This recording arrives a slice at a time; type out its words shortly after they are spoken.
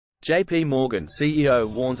JP Morgan CEO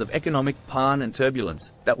warns of economic pain and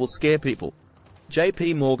turbulence that will scare people.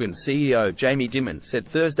 JP Morgan CEO Jamie Dimon said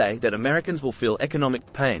Thursday that Americans will feel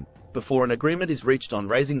economic pain before an agreement is reached on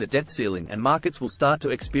raising the debt ceiling, and markets will start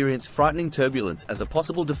to experience frightening turbulence as a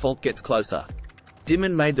possible default gets closer.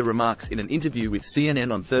 Dimon made the remarks in an interview with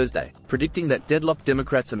CNN on Thursday, predicting that deadlocked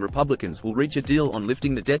Democrats and Republicans will reach a deal on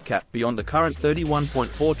lifting the debt cap beyond the current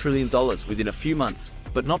 $31.4 trillion within a few months,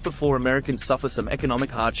 but not before Americans suffer some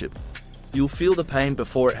economic hardship. "You'll feel the pain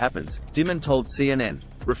before it happens," Dimon told CNN,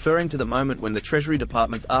 referring to the moment when the Treasury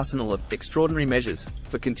Department's arsenal of extraordinary measures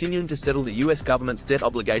for continuing to settle the U.S. government's debt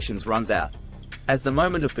obligations runs out. As the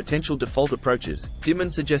moment of potential default approaches,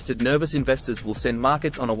 Dimon suggested nervous investors will send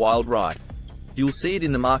markets on a wild ride. "You'll see it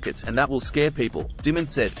in the markets, and that will scare people," Dimon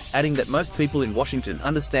said, adding that most people in Washington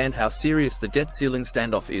understand how serious the debt ceiling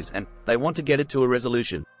standoff is and they want to get it to a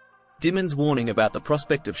resolution. Dimon's warning about the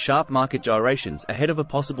prospect of sharp market gyrations ahead of a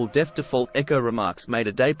possible default echo remarks made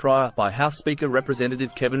a day prior by House Speaker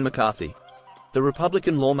Representative Kevin McCarthy. The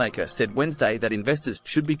Republican lawmaker said Wednesday that investors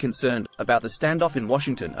should be concerned about the standoff in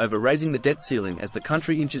Washington over raising the debt ceiling as the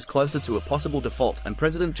country inches closer to a possible default and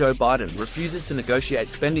President Joe Biden refuses to negotiate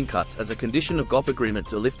spending cuts as a condition of GOP agreement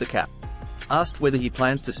to lift the cap. Asked whether he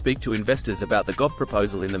plans to speak to investors about the GOP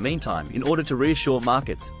proposal in the meantime in order to reassure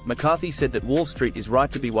markets, McCarthy said that Wall Street is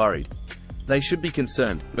right to be worried. "They should be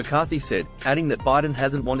concerned," McCarthy said, adding that Biden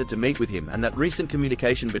hasn't wanted to meet with him and that recent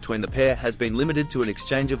communication between the pair has been limited to an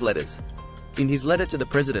exchange of letters. In his letter to the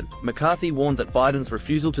president, McCarthy warned that Biden's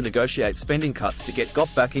refusal to negotiate spending cuts to get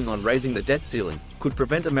GOP backing on raising the debt ceiling could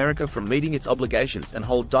prevent America from meeting its obligations and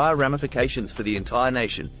hold dire ramifications for the entire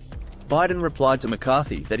nation. Biden replied to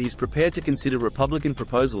McCarthy that he's prepared to consider Republican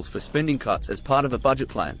proposals for spending cuts as part of a budget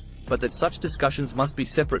plan, but that such discussions must be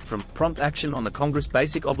separate from prompt action on the Congress'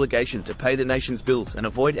 basic obligation to pay the nation's bills and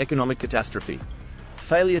avoid economic catastrophe.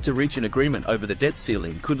 Failure to reach an agreement over the debt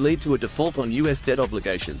ceiling could lead to a default on U.S. debt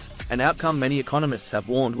obligations, an outcome many economists have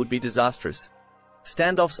warned would be disastrous.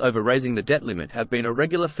 Standoffs over raising the debt limit have been a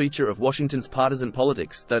regular feature of Washington's partisan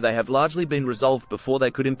politics, though they have largely been resolved before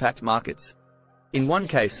they could impact markets. In one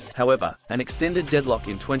case, however, an extended deadlock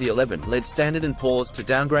in 2011 led Standard & Poor's to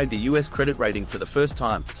downgrade the U.S. credit rating for the first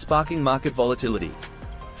time, sparking market volatility.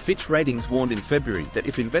 Fitch Ratings warned in February that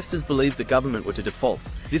if investors believed the government were to default,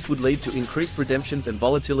 this would lead to increased redemptions and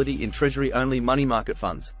volatility in Treasury-only money market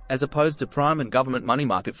funds, as opposed to prime and government money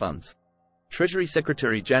market funds. Treasury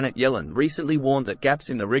Secretary Janet Yellen recently warned that gaps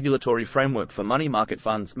in the regulatory framework for money market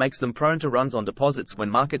funds makes them prone to runs on deposits when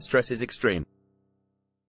market stress is extreme.